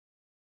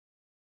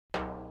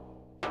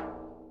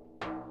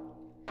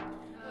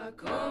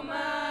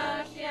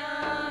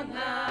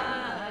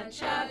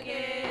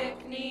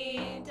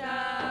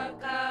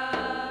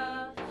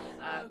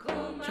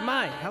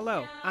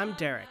Hello, I'm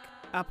Derek.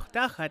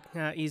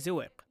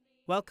 Kukumyaa'aq.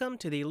 Welcome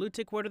to the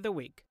Alutiiq Word of the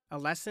Week, a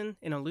lesson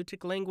in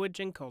Alutiiq language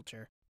and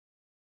culture.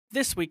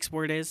 This week's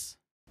word is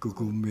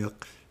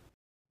Kukumyaa'aq.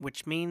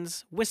 which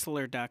means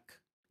whistler duck.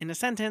 In a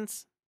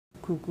sentence,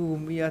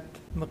 Kukumyaa'at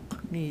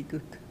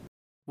meqniitut.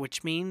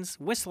 which means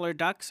whistler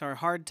ducks are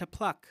hard to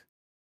pluck.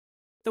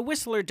 The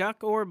whistler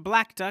duck or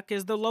black duck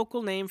is the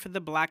local name for the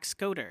black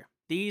scoter.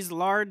 These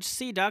large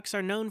sea ducks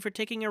are known for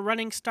taking a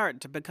running start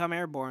to become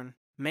airborne.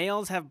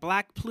 Males have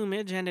black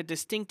plumage and a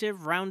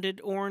distinctive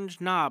rounded orange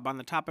knob on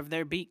the top of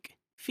their beak.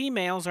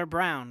 Females are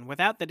brown,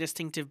 without the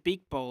distinctive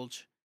beak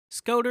bulge.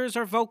 Scoters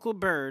are vocal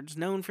birds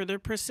known for their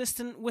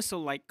persistent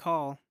whistle-like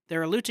call.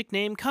 Their Alutiiq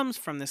name comes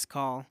from this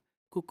call.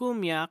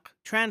 Kukumyaa'aq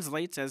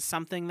translates as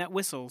something that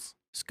whistles.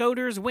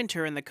 Scoters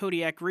winter in the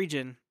Kukumyaa'aq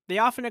region. They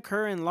often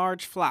occur in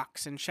large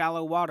flocks in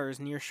shallow waters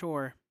near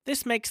shore.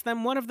 This makes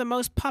them one of the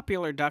most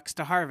popular ducks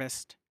to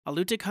harvest.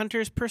 Alutiiq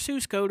hunters pursue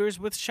scoters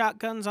with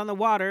shotguns on the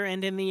water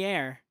and in the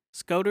air.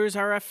 Scoters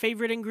are a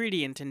favorite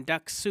ingredient in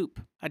duck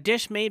soup, a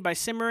dish made by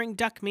simmering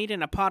duck meat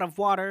in a pot of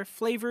water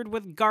flavored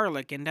with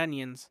garlic and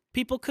onions.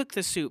 People cook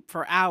the soup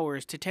for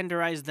hours to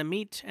tenderize the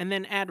meat and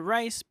then add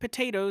rice,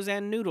 potatoes,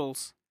 and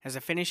noodles. As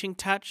a finishing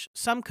touch,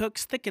 some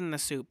cooks thicken the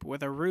soup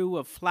with a roux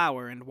of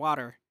flour and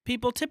water.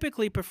 People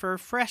typically prefer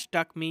fresh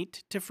duck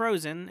meat to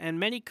frozen, and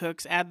many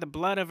cooks add the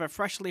blood of a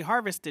freshly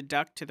harvested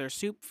duck to their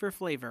soup for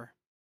flavor.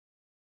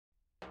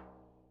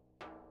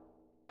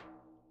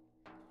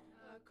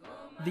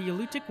 The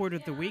Alutiiq Word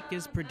of the Week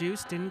is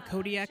produced in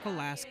Kodiak,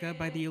 Alaska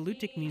by the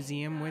Alutiiq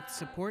Museum with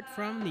support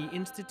from the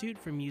Institute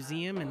for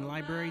Museum and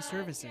Library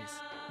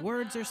Services.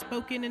 Words are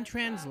spoken and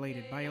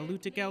translated by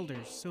Alutiiq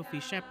elders Sophie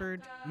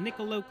Shepard,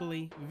 Nicole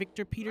Oakley,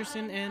 Victor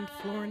Peterson, and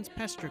Florence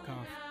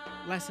Pestrikoff.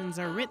 Lessons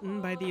are written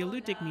by the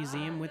Alutiiq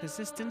Museum with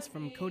assistance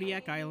from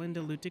Kodiak Island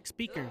Alutiiq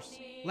speakers.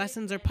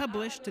 Lessons are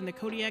published in the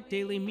Kodiak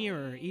Daily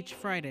Mirror each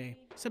Friday.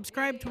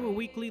 Subscribe to a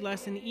weekly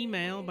lesson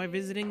email by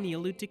visiting the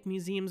Alutiiq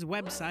Museum's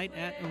website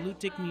at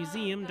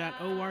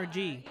alutiiqmuseum.org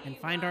and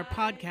find our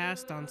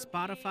podcast on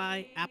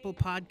Spotify, Apple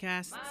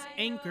Podcasts,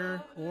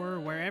 Anchor, or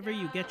wherever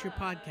you get your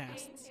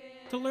podcasts.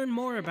 To learn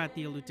more about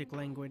the Alutiiq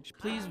language,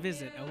 please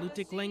visit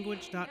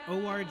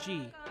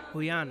alutiiqlanguage.org.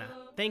 Huyana.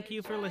 Thank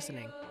you for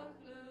listening.